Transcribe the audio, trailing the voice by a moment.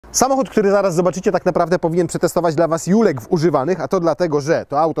Samochód, który zaraz zobaczycie, tak naprawdę powinien przetestować dla Was Julek w używanych, a to dlatego, że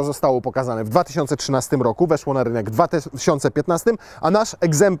to auto zostało pokazane w 2013 roku, weszło na rynek w 2015, a nasz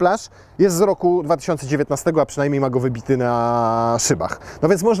egzemplarz jest z roku 2019, a przynajmniej ma go wybity na szybach. No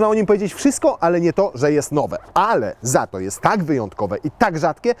więc można o nim powiedzieć wszystko, ale nie to, że jest nowe. Ale za to jest tak wyjątkowe i tak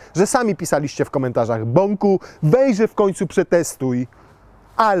rzadkie, że sami pisaliście w komentarzach: Bąku, wejrze w końcu przetestuj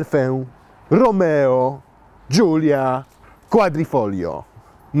Alfę Romeo Giulia Quadrifoglio.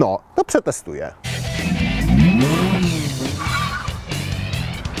 No, to przetestuję.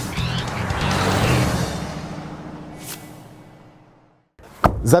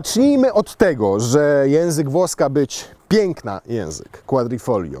 Zacznijmy od tego, że język włoska być piękna język.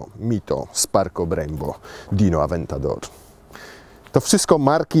 Quadrifoglio, mito, sparco brembo, dino aventador. To wszystko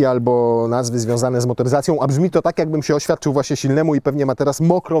marki albo nazwy związane z motoryzacją, a brzmi to tak, jakbym się oświadczył właśnie silnemu i pewnie ma teraz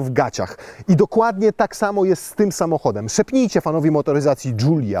mokro w gaciach. I dokładnie tak samo jest z tym samochodem. Szepnijcie fanowi motoryzacji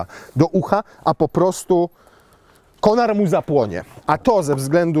Giulia do ucha, a po prostu konar mu zapłonie. A to ze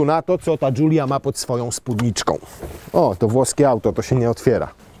względu na to, co ta Giulia ma pod swoją spódniczką. O, to włoskie auto, to się nie otwiera.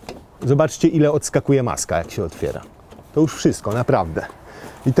 Zobaczcie, ile odskakuje maska, jak się otwiera. To już wszystko, naprawdę.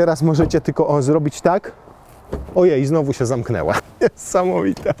 I teraz możecie tylko zrobić tak. Ojej, znowu się zamknęła.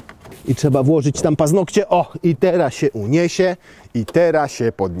 Niesamowite. I trzeba włożyć tam paznokcie. O, i teraz się uniesie, i teraz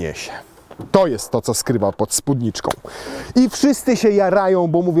się podniesie. To jest to, co skrywa pod spódniczką. I wszyscy się jarają,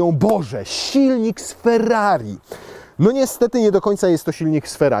 bo mówią: Boże, silnik z Ferrari. No niestety nie do końca jest to silnik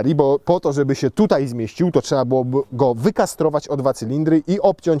z Ferrari, bo po to, żeby się tutaj zmieścił, to trzeba było go wykastrować o 2 cylindry i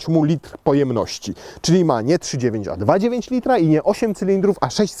obciąć mu litr pojemności. Czyli ma nie 3,9, a 2,9 litra i nie 8 cylindrów, a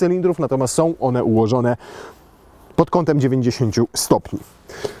 6 cylindrów, natomiast są one ułożone pod kątem 90 stopni.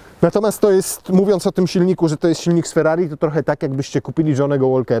 Natomiast to jest, mówiąc o tym silniku, że to jest silnik z Ferrari, to trochę tak, jakbyście kupili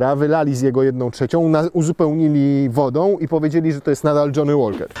Johnny'ego Walkera, wylali z jego 1/3, uzupełnili wodą i powiedzieli, że to jest nadal Johnny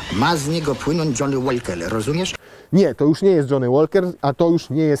Walker. Ma z niego płynąć Johnny Walker, rozumiesz? Nie, to już nie jest Johnny Walker, a to już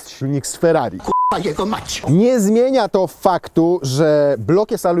nie jest silnik z Ferrari. K***a jego mać! Nie zmienia to faktu, że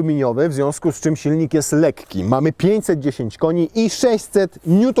blok jest aluminiowy, w związku z czym silnik jest lekki. Mamy 510 koni i 600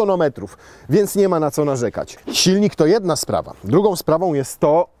 Nm, więc nie ma na co narzekać. Silnik to jedna sprawa. Drugą sprawą jest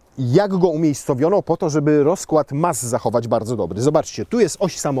to, jak go umiejscowiono po to, żeby rozkład mas zachować bardzo dobry. Zobaczcie, tu jest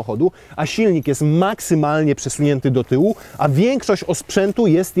oś samochodu, a silnik jest maksymalnie przesunięty do tyłu, a większość osprzętu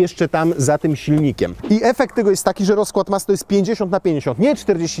jest jeszcze tam za tym silnikiem. I efekt tego jest taki, że rozkład mas to jest 50/50, nie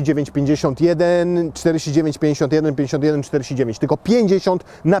 49/51, 49/51, 51/49, tylko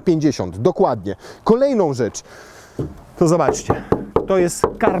 50/50, dokładnie. Kolejną rzecz, to zobaczcie, to jest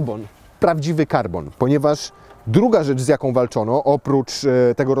karbon, prawdziwy karbon, ponieważ druga rzecz, z jaką walczono, oprócz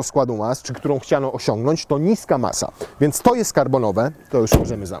tego rozkładu mas, czy którą chciano osiągnąć, to niska masa. Więc to jest karbonowe, to już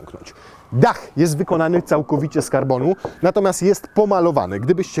możemy zamknąć. Dach jest wykonany całkowicie z karbonu, natomiast jest pomalowany.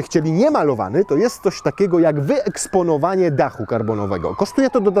 Gdybyście chcieli niemalowany, to jest coś takiego jak wyeksponowanie dachu karbonowego. Kosztuje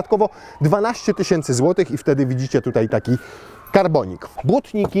to dodatkowo 12 000 złotych i wtedy widzicie tutaj taki karbonik.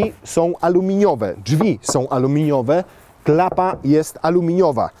 Błotniki są aluminiowe, drzwi są aluminiowe, klapa jest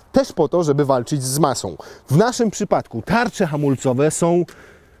aluminiowa, też po to, żeby walczyć z masą. W naszym przypadku tarcze hamulcowe są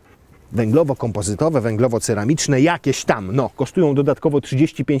węglowo-kompozytowe, węglowo-ceramiczne, jakieś tam. No, kosztują dodatkowo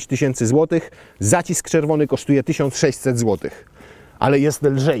 35 000 złotych, zacisk czerwony kosztuje 1600 złotych. Ale jest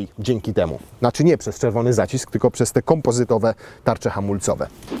lżej dzięki temu. Znaczy nie przez czerwony zacisk, tylko przez te kompozytowe tarcze hamulcowe.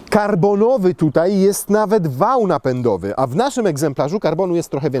 Karbonowy tutaj jest nawet wał napędowy, a w naszym egzemplarzu karbonu jest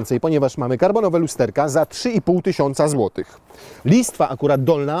trochę więcej, ponieważ mamy karbonowe lusterka za 3500 złotych. Listwa akurat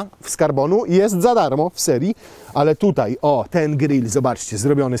dolna z karbonu jest za darmo w serii, ale tutaj, o, ten grill, zobaczcie,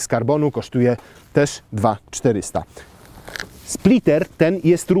 zrobiony z karbonu, kosztuje też 2400. Splitter ten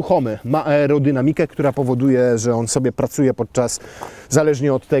jest ruchomy, ma aerodynamikę, która powoduje, że on sobie pracuje podczas,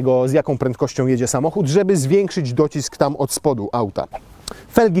 zależnie od tego, z jaką prędkością jedzie samochód, żeby zwiększyć docisk tam od spodu auta.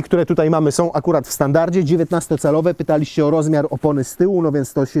 Felgi, które tutaj mamy, są akurat w standardzie, 19-calowe. Pytaliście o rozmiar opony z tyłu, no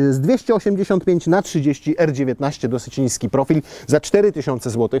więc to jest 285/30 R19, dosyć niski profil. Za 4000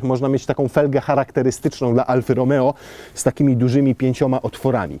 zł można mieć taką felgę charakterystyczną dla Alfy Romeo z takimi dużymi 5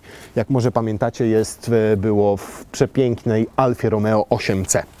 otworami. Jak może pamiętacie, było w przepięknej Alfie Romeo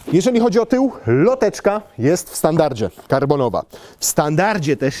 8C. Jeżeli chodzi o tył, loteczka jest w standardzie, karbonowa. W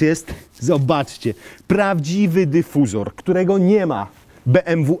standardzie też jest, zobaczcie, prawdziwy dyfuzor, którego nie ma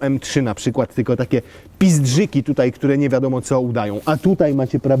BMW M3 na przykład, tylko takie pizdrzyki tutaj, które nie wiadomo co udają. A tutaj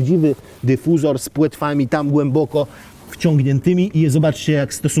macie prawdziwy dyfuzor z płetwami tam głęboko wciągniętymi i zobaczcie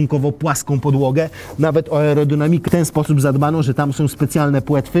jak stosunkowo płaską podłogę. Nawet o aerodynamikę w ten sposób zadbano, że tam są specjalne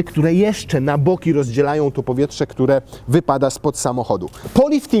płetwy, które jeszcze na boki rozdzielają to powietrze, które wypada spod samochodu. Po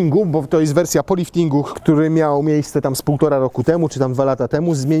liftingu, bo to jest wersja po liftingu, który miał miejsce tam z 1,5 roku temu, czy tam 2 lata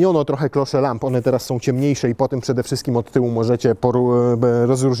temu, zmieniono trochę klosze lamp. One teraz są ciemniejsze i potem przede wszystkim od tyłu możecie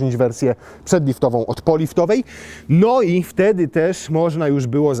rozróżnić wersję przedliftową od poliftowej. No i wtedy też można już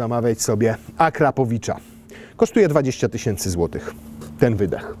było zamawiać sobie Akrapowicza. Kosztuje 20 000 złotych ten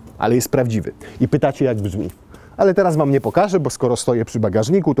wydech, ale jest prawdziwy. I pytacie jak brzmi. Ale teraz Wam nie pokażę, bo skoro stoję przy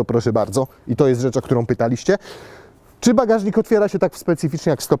bagażniku, to proszę bardzo. I to jest rzecz, o którą pytaliście. Czy bagażnik otwiera się tak specyficznie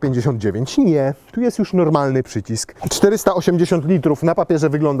jak 159? Nie. Tu jest już normalny przycisk. 480 litrów na papierze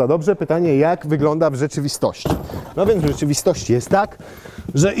wygląda dobrze. Pytanie, jak wygląda w rzeczywistości? No więc w rzeczywistości jest tak,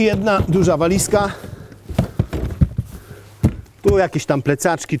 że jedna duża walizka, tu jakieś tam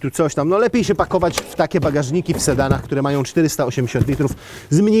plecaczki, tu coś tam. No lepiej się pakować w takie bagażniki w sedanach, które mają 480 litrów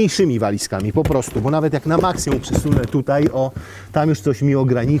z mniejszymi walizkami po prostu, bo nawet jak na maks ją przesunę tutaj, o, tam już coś mi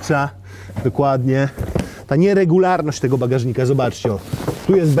ogranicza, dokładnie. Ta nieregularność tego bagażnika, zobaczcie, o,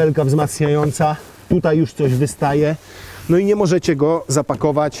 tu jest belka wzmacniająca, tutaj już coś wystaje, no i nie możecie go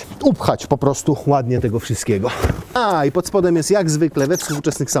zapakować, upchać po prostu ładnie tego wszystkiego. A i pod spodem jest jak zwykle we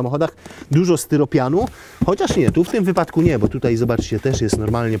współczesnych samochodach dużo styropianu, chociaż nie, tu w tym wypadku nie, bo tutaj zobaczcie też jest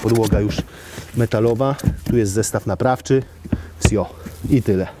normalnie podłoga już metalowa, tu jest zestaw naprawczy, wsio i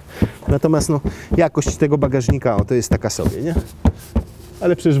tyle. Natomiast no, jakość tego bagażnika, o, to jest taka sobie, nie?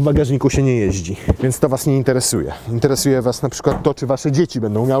 Ale przecież w bagażniku się nie jeździ, więc to Was nie interesuje. Interesuje Was na przykład to, czy Wasze dzieci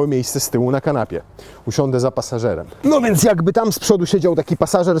będą miały miejsce z tyłu na kanapie. Usiądę za pasażerem. No więc jakby tam z przodu siedział taki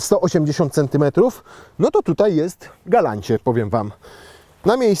pasażer 180 cm, no to tutaj jest galancie, powiem Wam.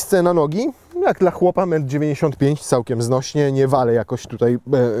 Na miejsce na nogi, jak dla chłopa 1,95 m, całkiem znośnie, nie walę jakoś tutaj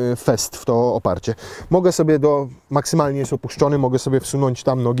fest w to oparcie. Mogę sobie maksymalnie jest opuszczony, mogę sobie wsunąć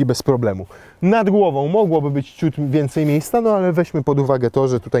tam nogi bez problemu. Nad głową mogłoby być ciut więcej miejsca, no ale weźmy pod uwagę to,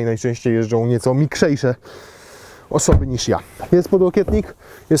 że tutaj najczęściej jeżdżą nieco mikrzejsze osoby niż ja. Jest podłokietnik?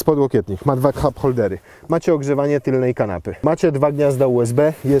 Jest podłokietnik. Ma 2 cup holdery. Macie ogrzewanie tylnej kanapy. Macie 2 gniazda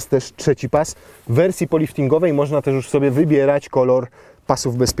USB, jest też trzeci pas. W wersji poliftingowej można też już sobie wybierać kolor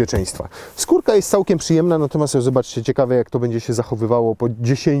pasów bezpieczeństwa. Skórka jest całkiem przyjemna, natomiast zobaczcie, ciekawe jak to będzie się zachowywało po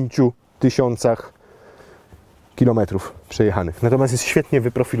 10 000 kilometrów przejechanych. Natomiast jest świetnie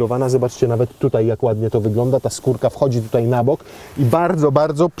wyprofilowana. Zobaczcie nawet tutaj jak ładnie to wygląda. Ta skórka wchodzi tutaj na bok i bardzo,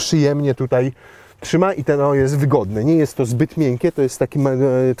 bardzo przyjemnie tutaj trzyma i to jest wygodne. Nie jest to zbyt miękkie, to jest takie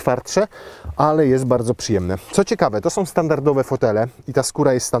twardsze, ale jest bardzo przyjemne. Co ciekawe, to są standardowe fotele i ta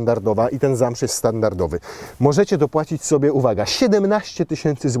skóra jest standardowa i ten zamsz jest standardowy. Możecie dopłacić sobie, uwaga, 17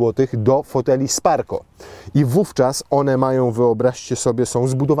 000 złotych do foteli Sparco i wówczas one mają, wyobraźcie sobie, są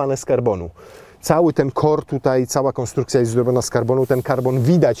zbudowane z karbonu. Cały ten core tutaj, cała konstrukcja jest zrobiona z karbonu. Ten karbon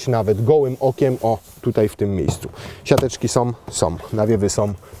widać nawet gołym okiem, o, tutaj w tym miejscu. Siateczki są, nawiewy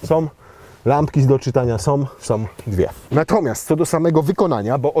są. Lampki do czytania są 2. Natomiast co do samego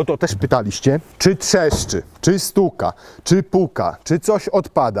wykonania, bo o to też pytaliście, czy trzeszczy, czy stuka, czy puka, czy coś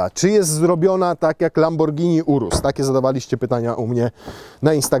odpada, czy jest zrobiona tak jak Lamborghini Urus. Takie zadawaliście pytania u mnie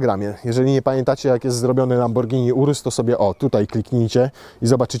na Instagramie. Jeżeli nie pamiętacie jak jest zrobiony Lamborghini Urus, to sobie o, tutaj kliknijcie i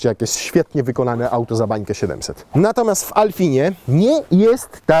zobaczycie jak jest świetnie wykonane auto za bańkę 700. Natomiast w Alfinie nie jest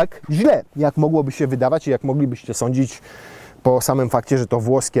tak źle, jak mogłoby się wydawać i jak moglibyście sądzić po samym fakcie, że to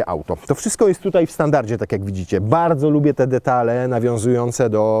włoskie auto. To wszystko jest tutaj w standardzie, tak jak widzicie. Bardzo lubię te detale nawiązujące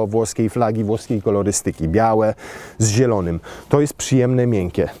do włoskiej flagi, włoskiej kolorystyki. Białe z zielonym. To jest przyjemne,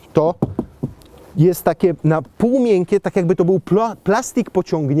 miękkie. To jest takie na pół miękkie, tak jakby to był plastik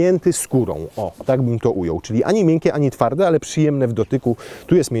pociągnięty skórą. O, tak bym to ujął. Czyli ani miękkie, ani twarde, ale przyjemne w dotyku.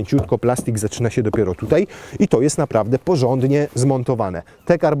 Tu jest mięciutko, plastik zaczyna się dopiero tutaj i to jest naprawdę porządnie zmontowane.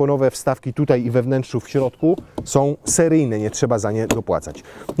 Te karbonowe wstawki tutaj i we wnętrzu w środku są seryjne, nie trzeba za nie dopłacać.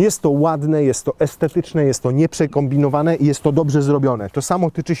 Jest to ładne, jest to estetyczne, jest to nieprzekombinowane i jest to dobrze zrobione. To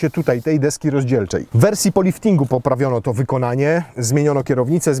samo tyczy się tutaj tej deski rozdzielczej. W wersji po liftingu poprawiono to wykonanie, zmieniono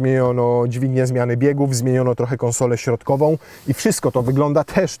kierownicę, zmieniono dźwignię zmiany biegów, zmieniono trochę konsolę środkową i wszystko to wygląda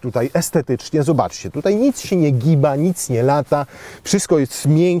też tutaj estetycznie. Zobaczcie, tutaj nic się nie giba, nic nie lata, wszystko jest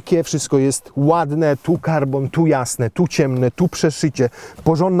miękkie, wszystko jest ładne, tu karbon, tu jasne, tu ciemne, tu przeszycie,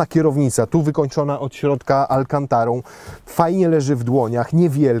 porządna kierownica, tu wykończona od środka alkantarą, fajnie leży w dłoniach,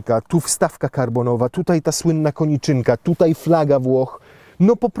 niewielka, tu wstawka karbonowa, tutaj ta słynna koniczynka, tutaj flaga Włoch.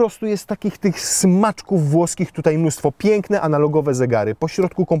 No po prostu jest takich tych smaczków włoskich tutaj mnóstwo. Piękne analogowe zegary. Po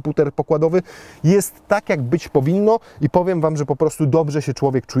środku komputer pokładowy. Jest tak, jak być powinno i powiem Wam, że po prostu dobrze się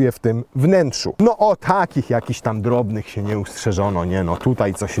człowiek czuje w tym wnętrzu. No o takich jakichś tam drobnych się nie ustrzeżono, nie no,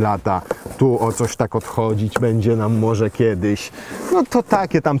 tutaj coś lata, tu o coś tak odchodzić będzie nam może kiedyś. No to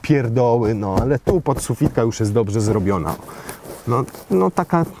takie tam pierdoły, no ale tu podsufitka już jest dobrze zrobiona. No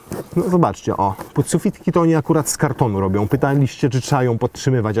taka, no zobaczcie, o, podsufitki to oni akurat z kartonu robią. Pytaliście, czy trzeba ją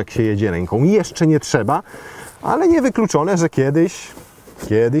podtrzymywać, jak się jedzie ręką. Jeszcze nie trzeba, ale niewykluczone, że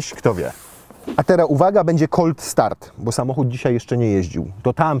kiedyś, kto wie. A teraz uwaga, będzie cold start, bo samochód dzisiaj jeszcze nie jeździł.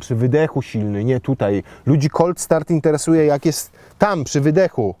 To tam przy wydechu silny, nie tutaj. Ludzi cold start interesuje, jak jest tam przy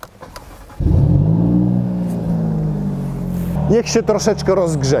wydechu. Niech się troszeczkę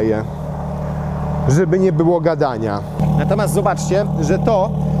rozgrzeje, żeby nie było gadania. Natomiast zobaczcie, że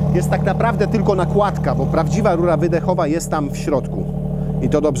to jest tak naprawdę tylko nakładka, bo prawdziwa rura wydechowa jest tam w środku. I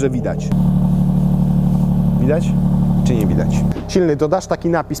to dobrze widać. Widać? Czy nie widać? Silny, to dasz taki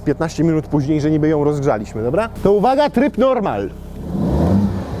napis 15 minut później, że niby ją rozgrzaliśmy, dobra? To uwaga, tryb normal.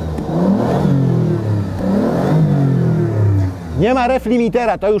 Nie ma ref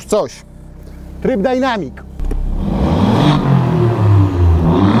limitera, to już coś. Tryb dynamic.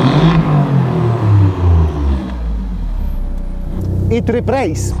 I tryb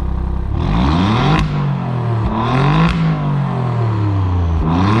race.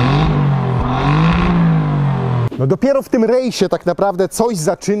 No dopiero w tym rejsie tak naprawdę coś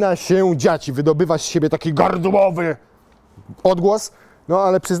zaczyna się dziać i wydobywa z siebie taki gardłowy odgłos. No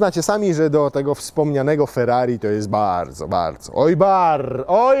ale przyznacie sami, że do tego wspomnianego Ferrari to jest bardzo,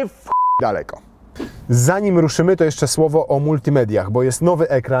 daleko. Zanim ruszymy, to jeszcze słowo o multimediach, bo jest nowy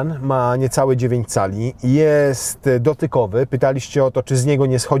ekran, ma niecałe 9 cali, jest dotykowy. Pytaliście o to, czy z niego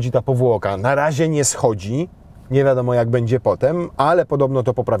nie schodzi ta powłoka. Na razie nie schodzi, nie wiadomo jak będzie potem, ale podobno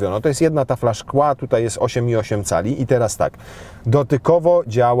to poprawiono. To jest jedna tafla szkła, tutaj jest 8,8 cali i teraz tak, dotykowo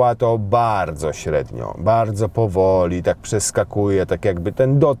działa to bardzo średnio, bardzo powoli, tak przeskakuje, tak jakby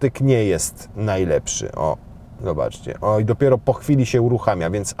ten dotyk nie jest najlepszy. O. Zobaczcie, i dopiero po chwili się uruchamia,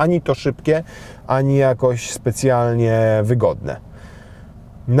 więc ani to szybkie, ani jakoś specjalnie wygodne.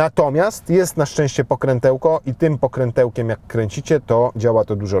 Natomiast jest na szczęście pokrętełko i tym pokrętełkiem jak kręcicie, to działa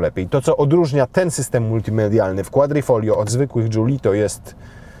to dużo lepiej. To, co odróżnia ten system multimedialny w Quadrifoglio od zwykłych Giulii, to jest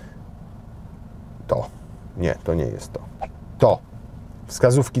to. Nie, to nie jest to. To.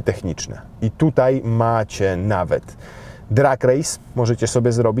 Wskazówki techniczne. I tutaj macie nawet drag race, możecie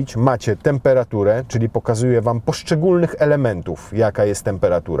sobie zrobić, macie temperaturę, czyli pokazuje Wam poszczególnych elementów, jaka jest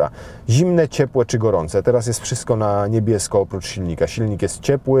temperatura. Zimne, ciepłe czy gorące. Teraz jest wszystko na niebiesko oprócz silnika. Silnik jest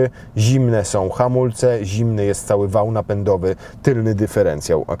ciepły, zimne są hamulce, zimny jest cały wał napędowy, tylny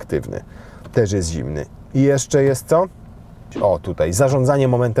dyferencjał aktywny. Też jest zimny. I jeszcze jest co? O, tutaj zarządzanie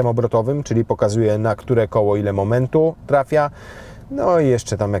momentem obrotowym, czyli pokazuje na które koło ile momentu trafia. No i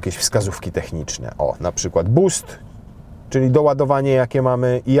jeszcze tam jakieś wskazówki techniczne. O, na przykład boost, czyli doładowanie jakie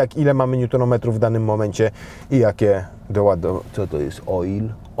mamy i ile mamy newtonometrów w danym momencie i jakie doładowanie. Co to jest oil?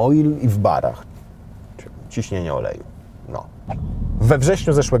 Oil i w barach. Ciśnienie oleju. No. We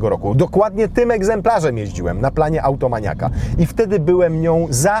wrześniu zeszłego roku dokładnie tym egzemplarzem jeździłem na planie Automaniaka i wtedy byłem nią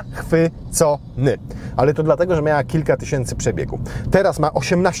zachwycony. Ale to dlatego, że miała kilka tysięcy przebiegu. Teraz ma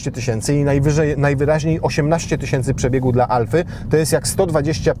 18 tysięcy i najwyraźniej 18 tysięcy przebiegu dla Alfy to jest jak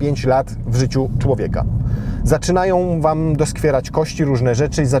 125 lat w życiu człowieka. Zaczynają Wam doskwierać kości, różne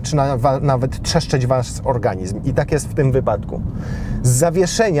rzeczy i zaczyna nawet trzeszczeć Wasz organizm. I tak jest w tym wypadku. Z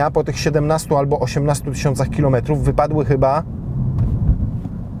zawieszenia po tych 17 albo 18 tysiącach kilometrów wypadły chyba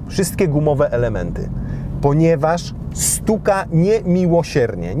wszystkie gumowe elementy, ponieważ stuka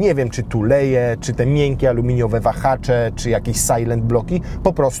niemiłosiernie. Nie wiem, czy tu leje, czy te miękkie aluminiowe wahacze, czy jakieś silent bloki,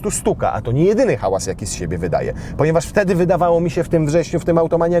 po prostu stuka, a to nie jedyny hałas, jaki z siebie wydaje. Ponieważ wtedy wydawało mi się w tym wrześniu, w tym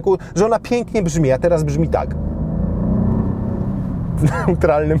Automaniaku, że ona pięknie brzmi, a teraz brzmi tak. W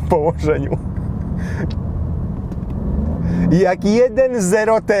neutralnym położeniu. Jak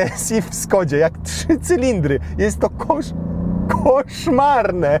 1.0 TSI w Skodzie, jak 3 cylindry. Jest to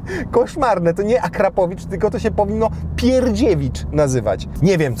koszmarne, koszmarne. To nie Akrapowicz, tylko to się powinno Pierdziewicz nazywać.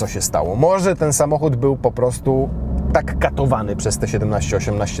 Nie wiem, co się stało. Może ten samochód był po prostu tak katowany przez te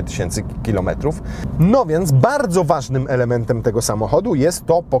 17-18 tysięcy kilometrów. No więc bardzo ważnym elementem tego samochodu jest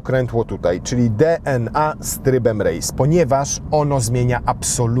to pokrętło tutaj, czyli DNA z trybem race, ponieważ ono zmienia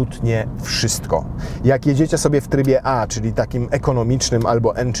absolutnie wszystko. Jak jedziecie sobie w trybie A, czyli takim ekonomicznym,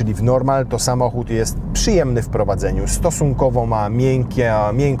 albo N, czyli w normal, to samochód jest przyjemny w prowadzeniu, stosunkowo ma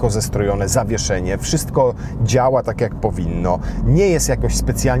miękko zestrojone zawieszenie, wszystko działa tak jak powinno, nie jest jakoś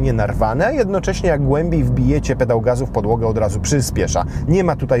specjalnie narwane, a jednocześnie jak głębiej wbijecie pedał gazu, gazu w podłogę, od razu przyspiesza. Nie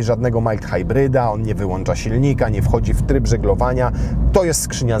ma tutaj żadnego mild hybryda, on nie wyłącza silnika, nie wchodzi w tryb żeglowania. To jest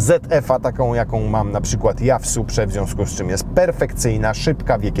skrzynia ZF-a, taką jaką mam na przykład ja w Suprze, w związku z czym jest perfekcyjna,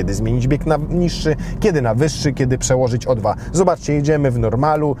 szybka, wie kiedy zmienić bieg na niższy, kiedy na wyższy, kiedy przełożyć O2. Zobaczcie, jedziemy w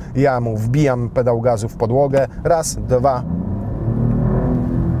normalu, ja mu wbijam pedał gazu w podłogę, raz, dwa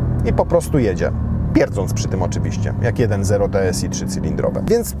i po prostu jedzie. Pierdząc przy tym oczywiście, jak 1.0 TSI 3-cylindrowe.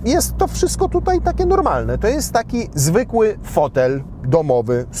 Więc jest to wszystko tutaj takie normalne. To jest taki zwykły fotel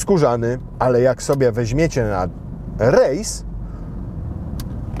domowy, skórzany, ale jak sobie weźmiecie na rejs,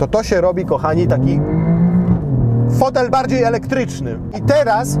 to się robi, kochani, taki fotel bardziej elektryczny. I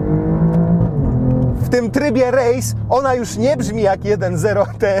teraz w tym trybie race ona już nie brzmi jak 1.0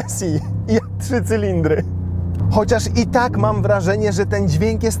 TSI i jak 3 cylindry. Chociaż i tak mam wrażenie, że ten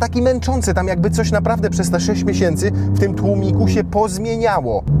dźwięk jest taki męczący. Tam jakby coś naprawdę przez te 6 miesięcy w tym tłumiku się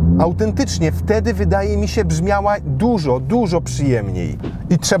pozmieniało. Autentycznie wtedy, wydaje mi się, brzmiała dużo przyjemniej.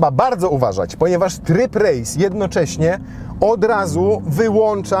 I trzeba bardzo uważać, ponieważ tryb race jednocześnie od razu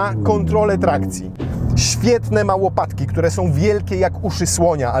wyłącza kontrolę trakcji. Świetne ma łopatki, które są wielkie jak uszy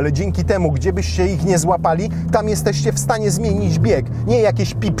słonia, ale dzięki temu, gdzie byście ich nie złapali, tam jesteście w stanie zmienić bieg. Nie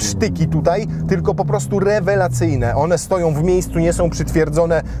jakieś pipsztyki tutaj, tylko po prostu rewelacyjne. One stoją w miejscu, nie są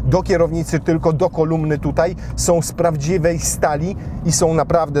przytwierdzone do kierownicy, tylko do kolumny tutaj. Są z prawdziwej stali i są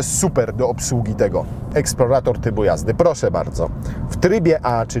naprawdę super do obsługi tego. Eksplorator typu jazdy, proszę bardzo. W trybie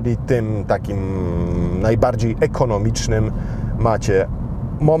A, czyli tym takim najbardziej ekonomicznym, macie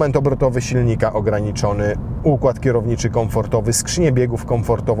moment obrotowy silnika ograniczony, układ kierowniczy komfortowy, skrzynię biegów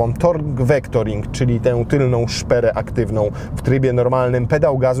komfortową, torque vectoring, czyli tę tylną szperę aktywną w trybie normalnym,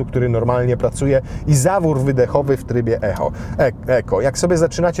 pedał gazu, który normalnie pracuje i zawór wydechowy w trybie Eco. Jak sobie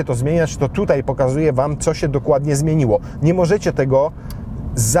zaczynacie to zmieniać, to tutaj pokazuję Wam, co się dokładnie zmieniło. Nie możecie tego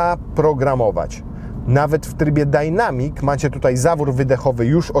zaprogramować. Nawet w trybie Dynamic macie tutaj zawór wydechowy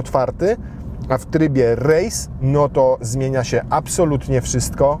już otwarty, a w trybie Race, no to zmienia się absolutnie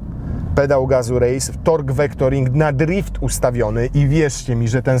wszystko. Pedał gazu Race, torque vectoring na drift ustawiony i wierzcie mi,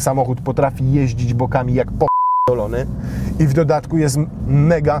 że ten samochód potrafi jeździć bokami jak p***dolony i w dodatku jest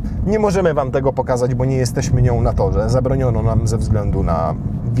mega. Nie możemy Wam tego pokazać, bo nie jesteśmy nią na torze. Zabroniono nam ze względu na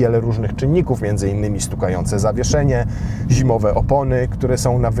wiele różnych czynników, między innymi stukające zawieszenie, zimowe opony, które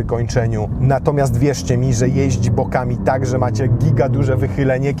są na wykończeniu. Natomiast wierzcie mi, że jeździ bokami tak, że macie giga duże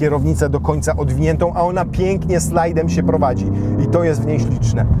wychylenie, kierownicę do końca odwiniętą, a ona pięknie slajdem się prowadzi i to jest w niej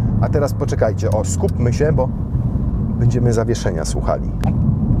śliczne. A teraz poczekajcie, skupmy się, bo będziemy zawieszenia słuchali.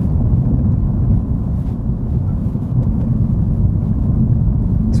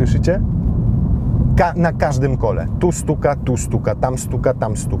 Słyszycie? Na każdym kole. Tu stuka, tam stuka,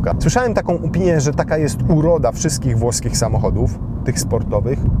 tam stuka. Słyszałem taką opinię, że taka jest uroda wszystkich włoskich samochodów, tych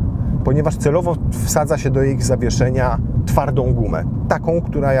sportowych, ponieważ celowo wsadza się do ich zawieszenia twardą gumę. Taką,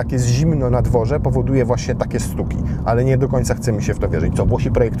 która jak jest zimno na dworze, powoduje właśnie takie stuki. Ale nie do końca chce mi się w to wierzyć. Co,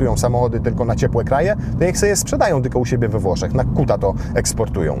 Włosi projektują samochody tylko na ciepłe kraje? To niech sobie je sprzedają tylko u siebie we Włoszech. Na kuta to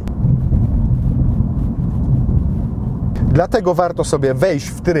eksportują. Dlatego warto sobie wejść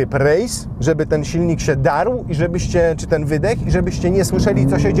w tryb race, żeby ten silnik się darł i żebyście, czy ten wydech, i żebyście nie słyszeli,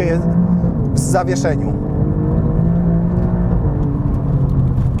 co się dzieje w zawieszeniu.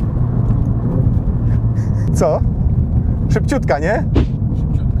 Co? Szybciutka, nie?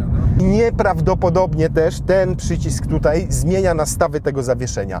 Szybciutka, no. Nieprawdopodobnie też ten przycisk tutaj zmienia nastawy tego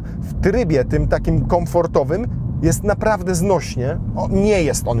zawieszenia. W trybie tym takim komfortowym jest naprawdę znośnie. Nie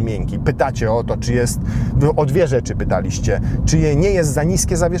jest on miękki. Pytacie o to, czy jest... O dwie rzeczy pytaliście. Czy nie jest za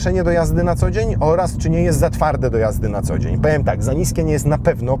niskie zawieszenie do jazdy na co dzień oraz czy nie jest za twarde do jazdy na co dzień. Powiem tak, za niskie nie jest na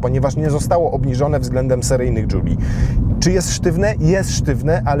pewno, ponieważ nie zostało obniżone względem seryjnych Giulii. Czy jest sztywne? Jest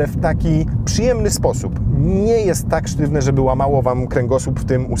sztywne, ale w taki przyjemny sposób. Nie jest tak sztywne, żeby łamało Wam kręgosłup w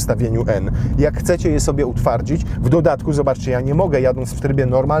tym ustawieniu N. Jak chcecie je sobie utwardzić, w dodatku, zobaczcie, ja nie mogę jadąc w trybie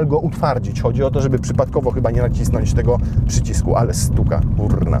normal go utwardzić. Chodzi o to, żeby przypadkowo chyba nie nacisnąć tego przycisku, ale stuka,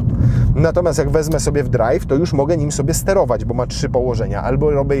 urna. Natomiast jak wezmę sobie w drive, to już mogę nim sobie sterować, bo ma 3 położenia.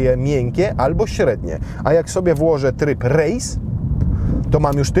 Albo robię je miękkie, albo średnie. A jak sobie włożę tryb race, to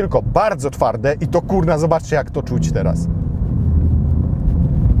mam już tylko bardzo twarde i to kurna, zobaczcie jak to czuć teraz.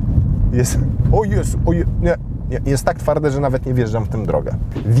 Jest, nie, jest tak twarde, że nawet nie wjeżdżam w tę drogę.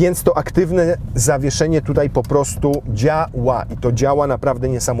 Więc to aktywne zawieszenie tutaj po prostu działa i to działa naprawdę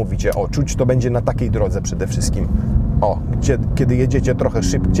niesamowicie. Czuć to będzie na takiej drodze przede wszystkim. Kiedy jedziecie trochę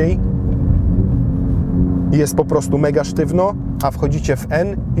szybciej, jest po prostu mega sztywno, a wchodzicie w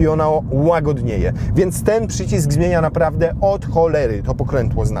N i ono łagodnieje. Więc ten przycisk zmienia naprawdę od cholery, to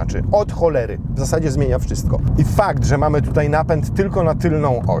pokrętło znaczy, od cholery. W zasadzie zmienia wszystko. I fakt, że mamy tutaj napęd tylko na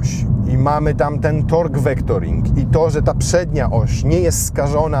tylną oś i mamy tam ten torque vectoring i to, że ta przednia oś nie jest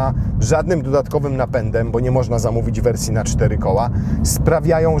skażona żadnym dodatkowym napędem, bo nie można zamówić wersji na 4 koła,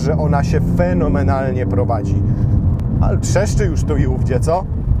 sprawiają, że ona się fenomenalnie prowadzi. Ale trzeszczy już tu i ówdzie, co?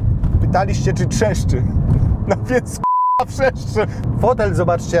 Pytaliście, czy trzeszczy. No więc trzeszczy. Fotel,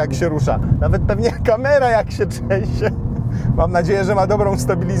 zobaczcie, jak się rusza. Nawet pewnie kamera, jak się trzęsie. Mam nadzieję, że ma dobrą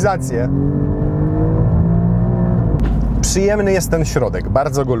stabilizację. Przyjemny jest ten środek,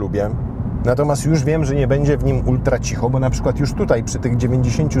 bardzo go lubię. Natomiast już wiem, że nie będzie w nim ultra cicho, bo na przykład już tutaj przy tych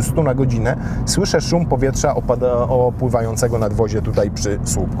 90-100 na godzinę słyszę szum powietrza opływającego nadwozie tutaj przy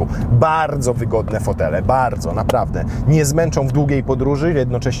słupku. Bardzo wygodne fotele, bardzo, naprawdę. Nie zmęczą w długiej podróży,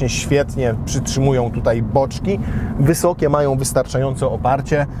 jednocześnie świetnie przytrzymują tutaj boczki. Wysokie, mają wystarczające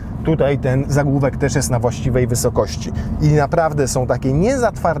oparcie. Tutaj ten zagłówek też jest na właściwej wysokości. I naprawdę są takie nie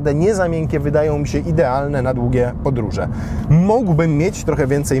za twarde, nie za miękkie, wydają mi się idealne na długie podróże. Mógłbym mieć trochę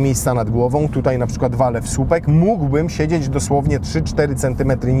więcej miejsca nad głową, tutaj na przykład walę w słupek, mógłbym siedzieć dosłownie 3-4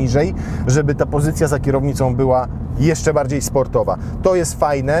 cm niżej, żeby ta pozycja za kierownicą była jeszcze bardziej sportowa. To jest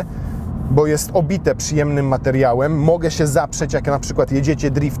fajne, bo jest obite przyjemnym materiałem. Mogę się zaprzeć, jak na przykład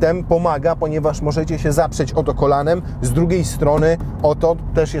jedziecie driftem. Pomaga, ponieważ możecie się zaprzeć oto kolanem. Z drugiej strony oto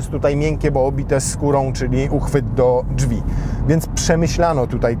też jest tutaj miękkie, bo obite skórą, czyli uchwyt do drzwi. Więc przemyślano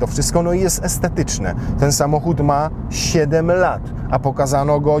tutaj to wszystko, no i jest estetyczne. Ten samochód ma 7 lat, a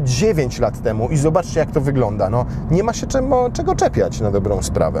pokazano go 9 lat temu i zobaczcie, jak to wygląda. No, nie ma się czego czepiać na dobrą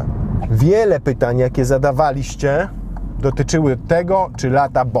sprawę. Wiele pytań, jakie zadawaliście, dotyczyły tego, czy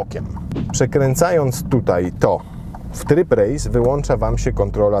lata bokiem. Przekręcając tutaj to w tryb race, wyłącza Wam się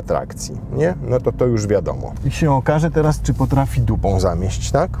kontrola trakcji, nie? No to już wiadomo. I się okaże teraz, czy potrafi dupą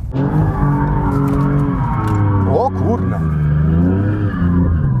zamieść, tak? O kurna!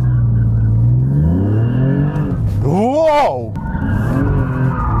 Wow!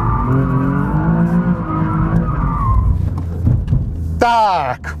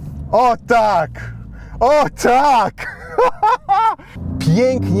 Tak! O tak! O tak!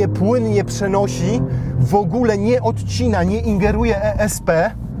 Pięknie, płynnie przenosi, w ogóle nie odcina, nie ingeruje ESP.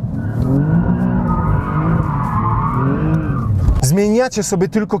 Zmieniacie sobie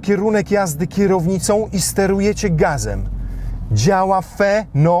tylko kierunek jazdy kierownicą i sterujecie gazem. Działa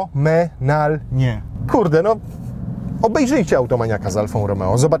fenomenalnie. Kurde, no obejrzyjcie Automaniaka z Alfą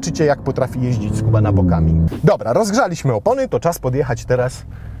Romeo, zobaczycie, jak potrafi jeździć skubana bokami. Dobra, rozgrzaliśmy opony, to czas podjechać teraz.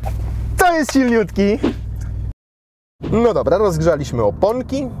 To jest silniutki. No dobra, rozgrzaliśmy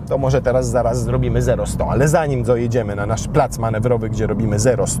oponki, to może teraz zaraz zrobimy 0-100, ale zanim dojedziemy na nasz plac manewrowy, gdzie robimy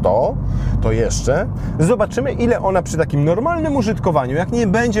 0-100, to jeszcze zobaczymy, ile ona przy takim normalnym użytkowaniu, jak nie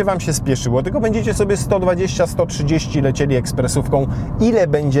będzie Wam się spieszyło, tylko będziecie sobie 120-130 lecieli ekspresówką, ile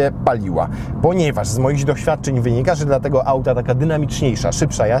będzie paliła. Ponieważ z moich doświadczeń wynika, że dla tego auta taka dynamiczniejsza,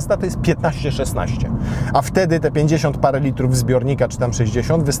 szybsza jazda to jest 15-16, a wtedy te 50 parę litrów zbiornika, czy tam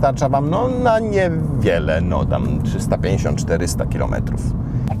 60 wystarcza Wam no na niewiele, no tam 350-400 km.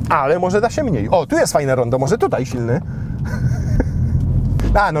 Ale może da się mniej. O, tu jest fajne rondo, może tutaj silny.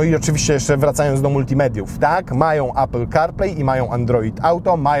 A, no i oczywiście jeszcze wracając do multimediów, tak? Mają Apple CarPlay i mają Android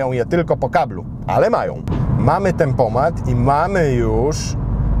Auto, mają je tylko po kablu, ale mają. Mamy tempomat i mamy już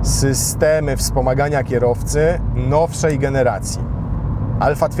systemy wspomagania kierowcy nowszej generacji.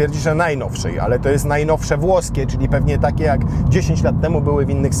 Alfa twierdzi, że najnowszej, ale to jest najnowsze włoskie, czyli pewnie takie jak 10 lat temu były w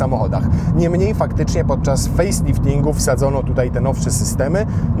innych samochodach. Niemniej faktycznie podczas faceliftingu wsadzono tutaj te nowsze systemy.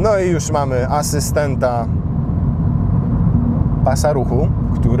 No i już mamy asystenta pasa ruchu,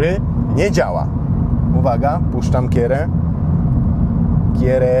 który nie działa. Uwaga, puszczam kierę.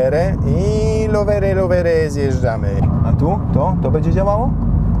 Kierę i lowery, zjeżdżamy. A tu? To będzie działało?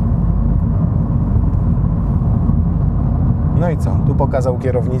 No i co? Tu pokazał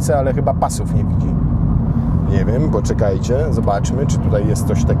kierownicę, ale chyba pasów nie widzi. Nie wiem, poczekajcie, zobaczmy, czy tutaj jest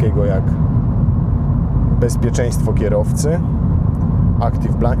coś takiego jak bezpieczeństwo kierowcy.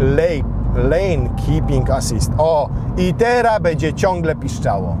 Active blind, lane keeping assist. O, i teraz będzie ciągle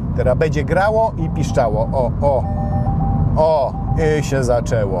piszczało. Teraz będzie grało i piszczało. O, i się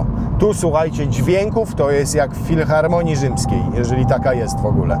zaczęło. Tu słuchajcie, dźwięków to jest jak w Filharmonii Rzymskiej, jeżeli taka jest w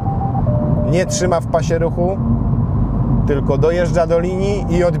ogóle. Nie trzyma w pasie ruchu, tylko dojeżdża do linii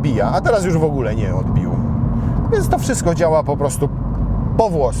i odbija, a teraz już w ogóle nie odbił. Więc to wszystko działa po prostu po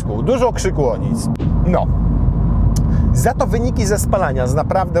włosku. Dużo krzyku o nic. No. Za to wyniki ze spalania z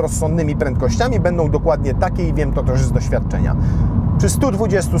naprawdę rozsądnymi prędkościami będą dokładnie takie i wiem to też z doświadczenia. Przy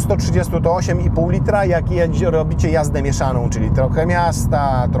 120-130 to 8,5 litra, jak robicie jazdę mieszaną, czyli trochę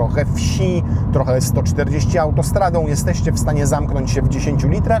miasta, trochę wsi, trochę 140 autostradą, jesteście w stanie zamknąć się w 10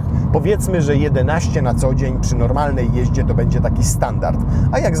 litrach. Powiedzmy, że 11 na co dzień przy normalnej jeździe to będzie taki standard.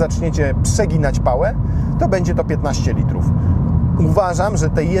 A jak zaczniecie przeginać pałę, to będzie to 15 litrów. Uważam, że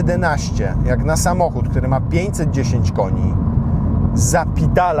te 11, jak na samochód, który ma 510 koni,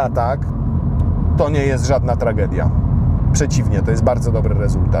 zapidala tak, to nie jest żadna tragedia. Przeciwnie, to jest bardzo dobry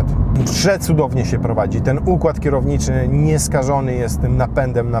rezultat. Przecudownie się prowadzi. Ten układ kierowniczy nieskażony jest tym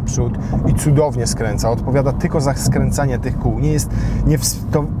napędem naprzód i cudownie skręca. Odpowiada tylko za skręcanie tych kół.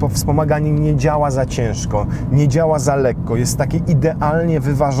 To wspomaganie nie działa za ciężko, nie działa za lekko. Jest takie idealnie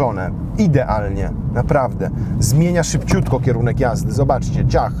wyważone. Idealnie, naprawdę. Zmienia szybciutko kierunek jazdy. Zobaczcie,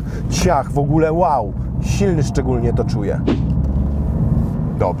 ciach, w ogóle wow. Silny szczególnie to czuję.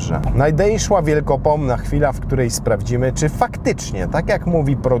 Dobrze. Nadejszła wielkopomna chwila, w której sprawdzimy, czy faktycznie, tak jak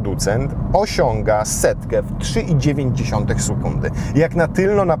mówi producent, osiąga setkę w 3,9 sekundy. Jak na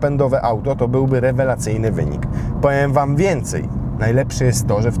tylnonapędowe auto, to byłby rewelacyjny wynik. Powiem Wam więcej. Najlepsze jest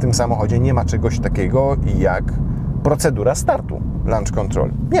to, że w tym samochodzie nie ma czegoś takiego jak procedura startu. Launch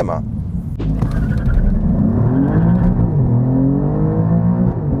control. Nie ma.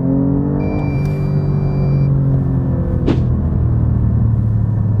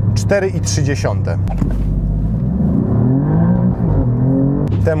 4,3.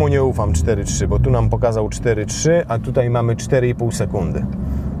 Temu nie ufam 4,3, bo tu nam pokazał 4,3, a tutaj mamy 4,5 sekundy.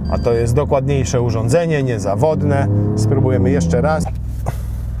 A to jest dokładniejsze urządzenie, niezawodne. Spróbujemy jeszcze raz.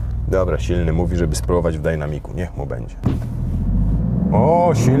 Dobra, silny mówi, żeby spróbować w dynamiku. Niech mu będzie.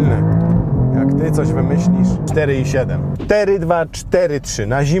 O, silny. Jak ty coś wymyślisz. 4,7. 4,2, 4,3.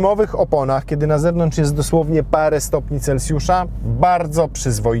 Na zimowych oponach, kiedy na zewnątrz jest dosłownie parę stopni Celsjusza, bardzo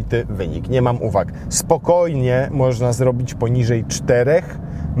przyzwoity wynik. Nie mam uwag. Spokojnie można zrobić poniżej 4.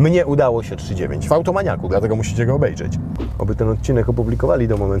 Mnie udało się 3,9 w Automaniaku, dlatego musicie go obejrzeć. Oby ten odcinek opublikowali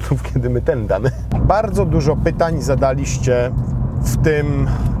do momentów, kiedy my ten damy. Bardzo dużo pytań zadaliście w tym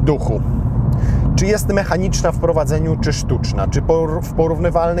duchu. Czy jest mechaniczna w prowadzeniu, czy sztuczna? Czy w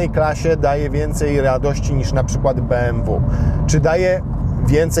porównywalnej klasie daje więcej radości niż na przykład BMW? Czy daje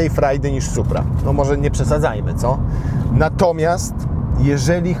więcej frajdy niż Supra? No może nie przesadzajmy, co? Natomiast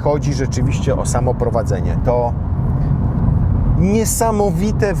jeżeli chodzi rzeczywiście o samo prowadzenie, to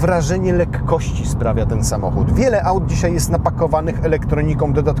niesamowite wrażenie lekkości sprawia ten samochód. Wiele aut dzisiaj jest napakowanych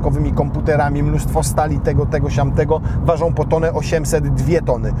elektroniką, dodatkowymi komputerami, mnóstwo stali, tego, siamtego. Ważą po tonę 800, 2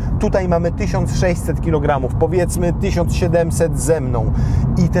 tony. Tutaj mamy 1600 kg, powiedzmy 1700 ze mną.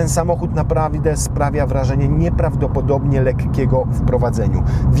 I ten samochód naprawdę sprawia wrażenie nieprawdopodobnie lekkiego w prowadzeniu.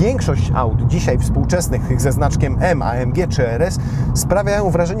 Większość aut dzisiaj współczesnych, tych ze znaczkiem M, AMG czy RS, sprawiają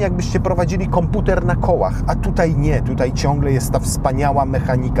wrażenie, jakbyście prowadzili komputer na kołach, a tutaj nie. Tutaj ciągle jest ta wspaniała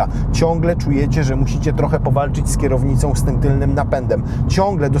mechanika. Ciągle czujecie, że musicie trochę powalczyć z kierownicą, z tym tylnym napędem.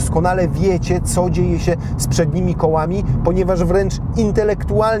 Ciągle doskonale wiecie, co dzieje się z przednimi kołami, ponieważ wręcz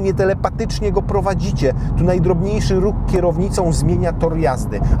intelektualnie, telepatycznie go prowadzicie. Tu najdrobniejszy ruch kierownicą zmienia tor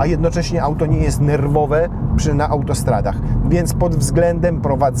jazdy, a jednocześnie auto nie jest nerwowe na autostradach. Więc pod względem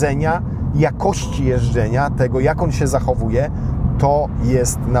prowadzenia, jakości jeżdżenia, tego jak on się zachowuje, to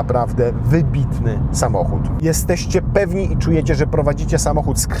jest naprawdę wybitny samochód. Jesteście pewni i czujecie, że prowadzicie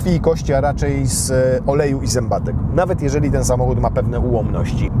samochód z krwi i kości, a raczej z oleju i zębatek. Nawet jeżeli ten samochód ma pewne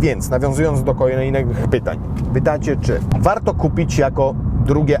ułomności. Więc nawiązując do kolejnych pytań. Pytacie, czy warto kupić jako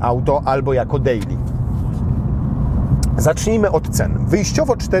drugie auto albo jako daily? Zacznijmy od cen.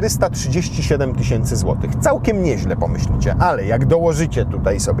 Wyjściowo 437 tysięcy złotych. Całkiem nieźle, pomyślicie, ale jak dołożycie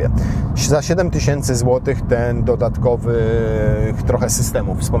tutaj sobie za 7 tysięcy złotych ten dodatkowy trochę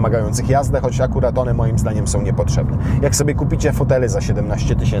systemów wspomagających jazdę, choć akurat one moim zdaniem są niepotrzebne. Jak sobie kupicie fotele za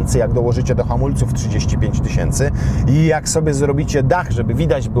 17 tysięcy, jak dołożycie do hamulców 35 tysięcy i jak sobie zrobicie dach, żeby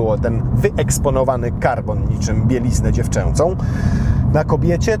widać było ten wyeksponowany karbon niczym bieliznę dziewczęcą na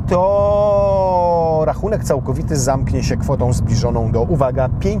kobiecie, to rachunek całkowity zamknie się kwotą zbliżoną do, uwaga,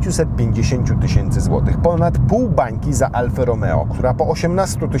 550 tysięcy złotych. Ponad pół bańki za Alfę Romeo, która po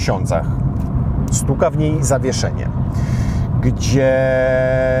 18 tysiącach stuka w niej zawieszenie, gdzie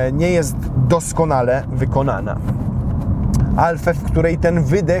nie jest doskonale wykonana. Alfę, w której ten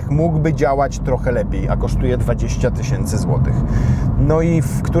wydech mógłby działać trochę lepiej, a kosztuje 20 tysięcy złotych. No i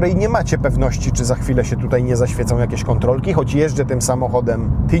w której nie macie pewności, czy za chwilę się tutaj nie zaświecą jakieś kontrolki, choć jeżdżę tym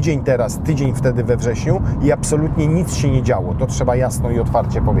samochodem tydzień teraz, tydzień wtedy we wrześniu i absolutnie nic się nie działo. To trzeba jasno i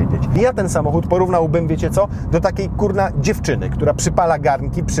otwarcie powiedzieć. Ja ten samochód porównałbym, wiecie co, do takiej kurna dziewczyny, która przypala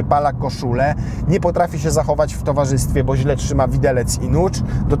garnki, przypala koszulę, nie potrafi się zachować w towarzystwie, bo źle trzyma widelec i nóż,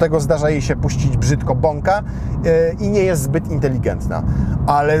 do tego zdarza jej się puścić brzydko bąka i nie jest zbyt niezbyt inteligentna,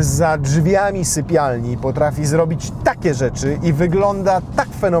 ale za drzwiami sypialni potrafi zrobić takie rzeczy i wygląda tak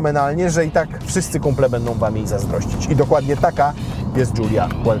fenomenalnie, że i tak wszyscy kumple będą Wam jej zazdrościć. I dokładnie taka jest Giulia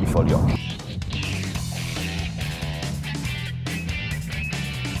Quadrifoglio.